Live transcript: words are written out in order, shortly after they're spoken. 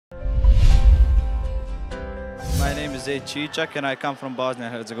name is Zejd Cicak and I come from Bosnia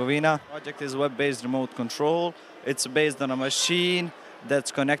and Herzegovina. The project is web-based remote control. It's based on a machine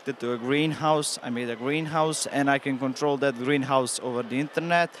that's connected to a greenhouse. I made a greenhouse and I can control that greenhouse over the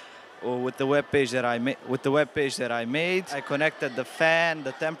internet or with the web page that I made. I connected the fan,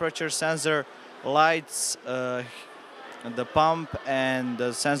 the temperature sensor, lights, the pump and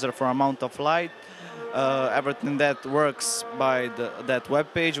the sensor for amount of light. Everything that works by that web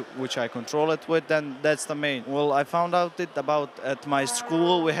page, which I control it with, and that's the main. Well, I found out it about at my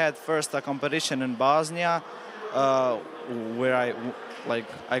school. We had first a competition in Bosnia, where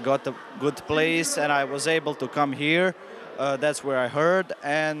I got a good place and I was able to come here. That's where I heard,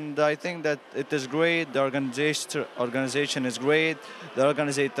 and I think that it is great. The organization is great. The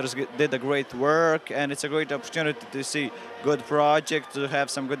organizers did a great work, and it's a great opportunity to see good projects, to have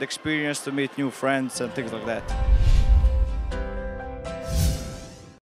some good experience, to meet new friends and things like that.